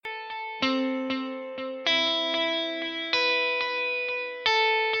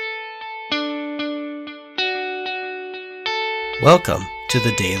Welcome to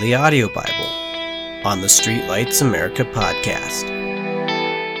the Daily Audio Bible on the Streetlights America podcast.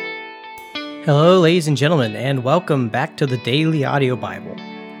 Hello, ladies and gentlemen, and welcome back to the Daily Audio Bible.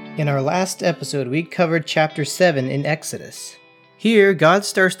 In our last episode, we covered chapter 7 in Exodus. Here, God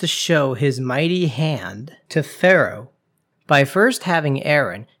starts to show his mighty hand to Pharaoh by first having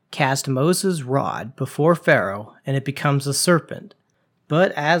Aaron cast Moses' rod before Pharaoh, and it becomes a serpent.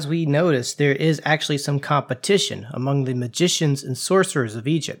 But as we notice, there is actually some competition among the magicians and sorcerers of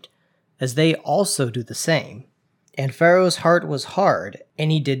Egypt, as they also do the same. And Pharaoh's heart was hard, and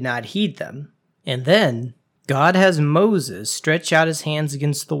he did not heed them. And then God has Moses stretch out his hands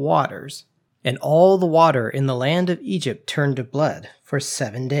against the waters, and all the water in the land of Egypt turned to blood for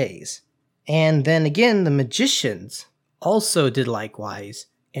 7 days. And then again the magicians also did likewise,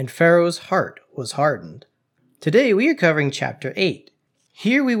 and Pharaoh's heart was hardened. Today we are covering chapter 8.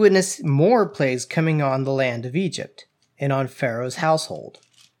 Here we witness more plagues coming on the land of Egypt and on Pharaoh's household.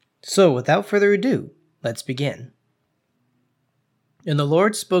 So without further ado, let's begin. And the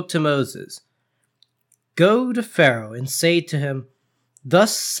Lord spoke to Moses, "Go to Pharaoh and say to him,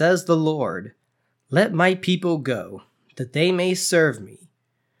 'Thus says the Lord, let my people go, that they may serve me.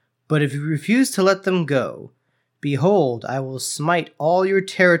 But if you refuse to let them go, behold, I will smite all your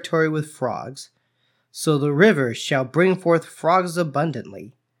territory with frogs. So the river shall bring forth frogs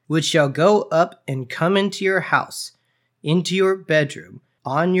abundantly, which shall go up and come into your house, into your bedroom,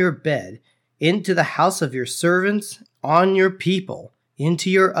 on your bed, into the house of your servants, on your people, into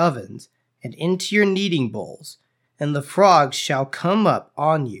your ovens, and into your kneading bowls. And the frogs shall come up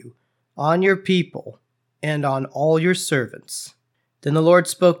on you, on your people, and on all your servants.'" Then the Lord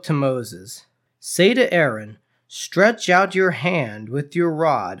spoke to Moses, "Say to Aaron, stretch out your hand with your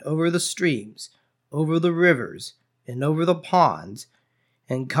rod over the streams, over the rivers, and over the ponds,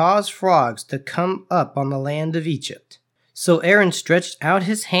 and cause frogs to come up on the land of Egypt." So Aaron stretched out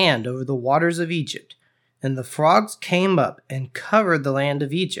his hand over the waters of Egypt, and the frogs came up and covered the land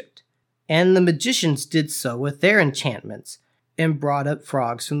of Egypt. And the magicians did so with their enchantments, and brought up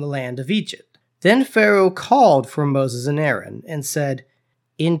frogs from the land of Egypt. Then Pharaoh called for Moses and Aaron, and said,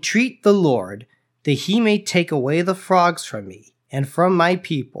 "Entreat the Lord, that he may take away the frogs from me, and from my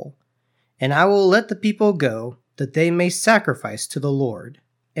people, and I will let the people go, that they may sacrifice to the Lord."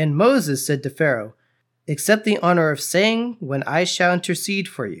 And Moses said to Pharaoh, "Accept the honor of saying, when I shall intercede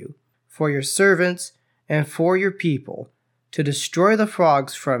for you, for your servants, and for your people, to destroy the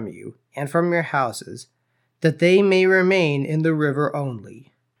frogs from you and from your houses, that they may remain in the river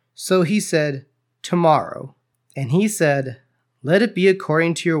only." So he said, "Tomorrow." And he said, "Let it be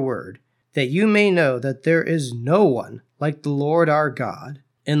according to your word, that you may know that there is no one like the Lord our God.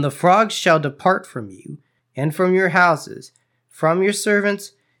 And the frogs shall depart from you, and from your houses, from your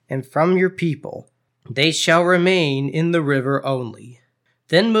servants, and from your people. They shall remain in the river only."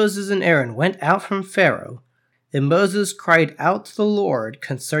 Then Moses and Aaron went out from Pharaoh, and Moses cried out to the Lord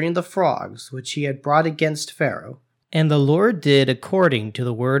concerning the frogs which he had brought against Pharaoh. And the Lord did according to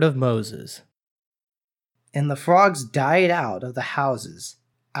the word of Moses. And the frogs died out of the houses,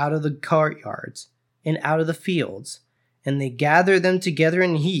 out of the courtyards, and out of the fields, and they gathered them together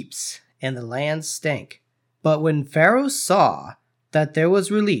in heaps, and the land stank. But when Pharaoh saw that there was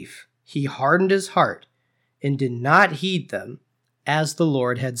relief, he hardened his heart, and did not heed them, as the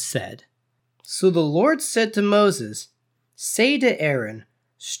Lord had said. So the Lord said to Moses, "Say to Aaron,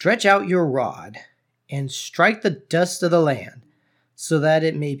 stretch out your rod, and strike the dust of the land, so that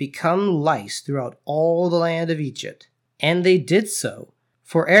it may become lice throughout all the land of Egypt." And they did so,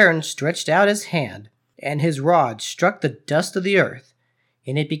 for Aaron stretched out his hand, and his rod struck the dust of the earth,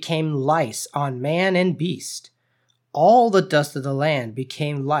 and it became lice on man and beast. All the dust of the land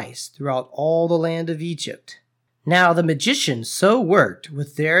became lice throughout all the land of Egypt. Now the magicians so worked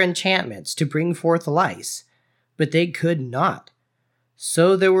with their enchantments to bring forth lice, but they could not.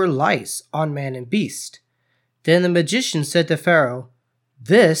 So there were lice on man and beast. Then the magician said to Pharaoh,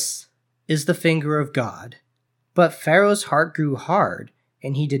 "This is the finger of God." But Pharaoh's heart grew hard,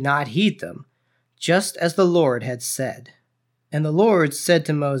 and he did not heed them, just as the Lord had said. And the Lord said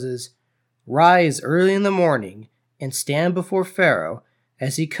to Moses, "Rise early in the morning, and stand before Pharaoh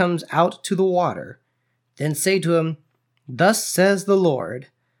as he comes out to the water. Then say to him, 'Thus says the Lord,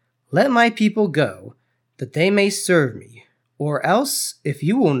 let my people go, that they may serve me. Or else, if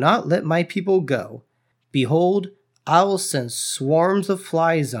you will not let my people go, behold, I will send swarms of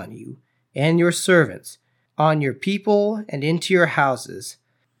flies on you and your servants, on your people and into your houses.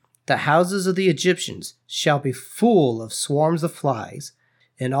 The houses of the Egyptians shall be full of swarms of flies,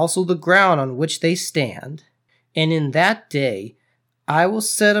 and also the ground on which they stand. And in that day I will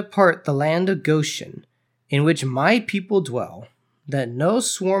set apart the land of Goshen, in which my people dwell, that no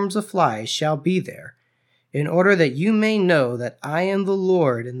swarms of flies shall be there, in order that you may know that I am the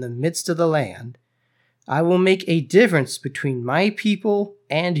Lord in the midst of the land. I will make a difference between my people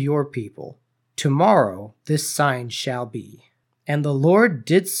and your people. Tomorrow this sign shall be. And the Lord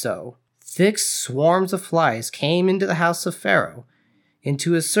did so. Thick swarms of flies came into the house of Pharaoh,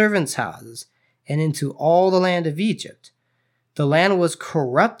 into his servants' houses, and into all the land of Egypt. The land was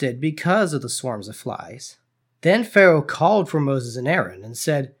corrupted because of the swarms of flies. Then Pharaoh called for Moses and Aaron and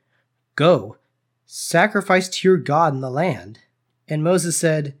said, "Go, sacrifice to your God in the land." And Moses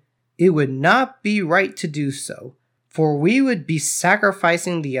said, "It would not be right to do so, for we would be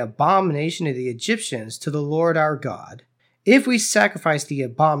sacrificing the abomination of the Egyptians to the Lord our God. If we sacrifice the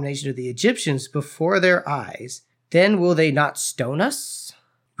abomination of the Egyptians before their eyes, then will they not stone us?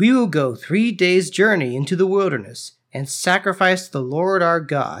 We will go 3 days' journey into the wilderness and sacrifice to the Lord our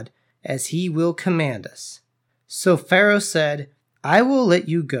God as he will command us." So Pharaoh said, "I will let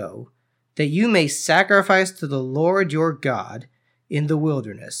you go, that you may sacrifice to the Lord your God in the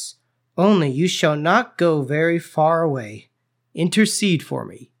wilderness. Only you shall not go very far away. Intercede for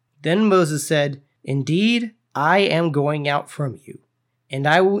me." Then Moses said, "Indeed, I am going out from you, and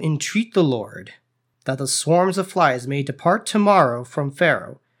I will entreat the Lord that the swarms of flies may depart tomorrow from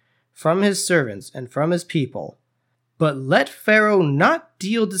Pharaoh, from his servants, and from his people. But let Pharaoh not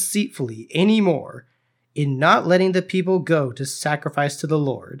deal deceitfully any more in not letting the people go to sacrifice to the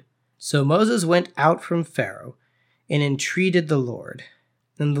Lord." So Moses went out from Pharaoh and entreated the Lord.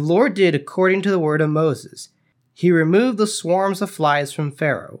 And the Lord did according to the word of Moses. He removed the swarms of flies from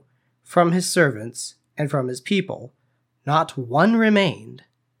Pharaoh, from his servants, and from his people. Not one remained.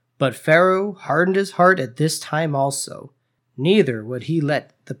 But Pharaoh hardened his heart at this time also. Neither would he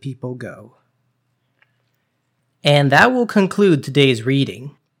let the people go. And that will conclude today's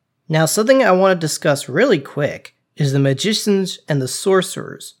reading. Now, something I want to discuss really quick is the magicians and the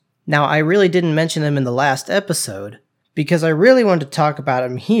sorcerers. Now, I really didn't mention them in the last episode, because I really wanted to talk about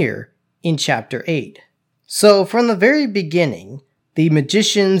them here in chapter 8. So, from the very beginning, the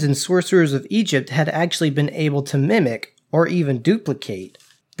magicians and sorcerers of Egypt had actually been able to mimic, or even duplicate,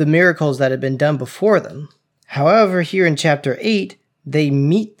 the miracles that had been done before them. However, here in chapter 8, they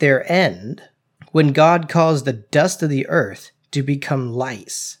meet their end when God caused the dust of the earth to become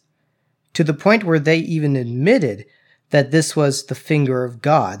lice, to the point where they even admitted that this was the finger of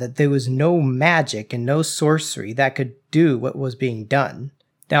God, that there was no magic and no sorcery that could do what was being done.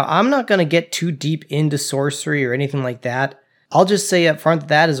 Now, I'm not going to get too deep into sorcery or anything like that. I'll just say up front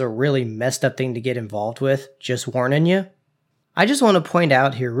that is a really messed up thing to get involved with, just warning you. I just want to point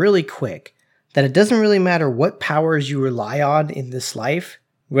out here really quick that it doesn't really matter what powers you rely on in this life,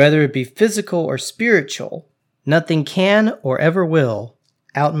 whether it be physical or spiritual, nothing can or ever will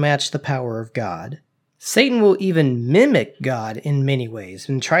outmatch the power of God. Satan will even mimic God in many ways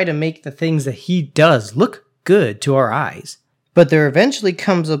and try to make the things that he does look good to our eyes. But there eventually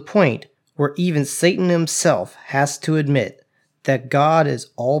comes a point where even Satan himself has to admit that God is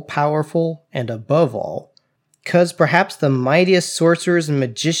all-powerful and above all, because perhaps the mightiest sorcerers and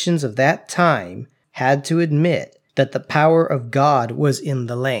magicians of that time had to admit that the power of God was in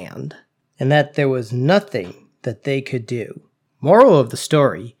the land, and that there was nothing that they could do. Moral of the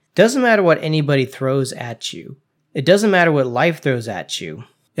story: doesn't matter what anybody throws at you. It doesn't matter what life throws at you.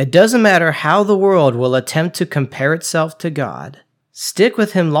 It doesn't matter how the world will attempt to compare itself to God. Stick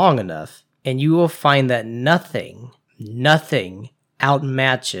with him long enough, and you will find that nothing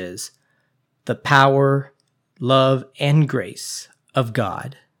outmatches the power, love, and grace of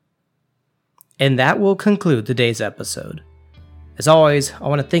God. And that will conclude today's episode. As always, I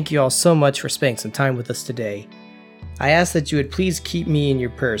want to thank you all so much for spending some time with us today. I ask that you would please keep me in your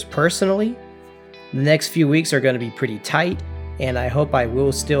prayers personally. The next few weeks are going to be pretty tight, and I hope I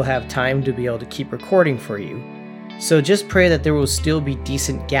will still have time to be able to keep recording for you. So just pray that there will still be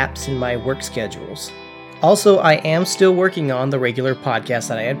decent gaps in my work schedules. Also, I am still working on the regular podcast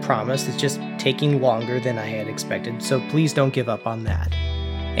that I had promised. It's just taking longer than I had expected, so please don't give up on that.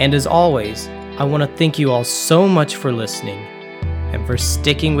 And as always, I want to thank you all so much for listening and for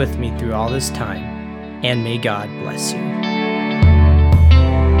sticking with me through all this time, and may God bless you.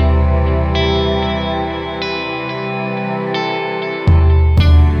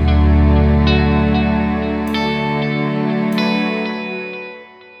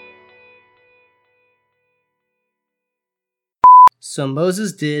 So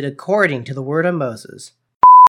Moses did according to the word of Moses,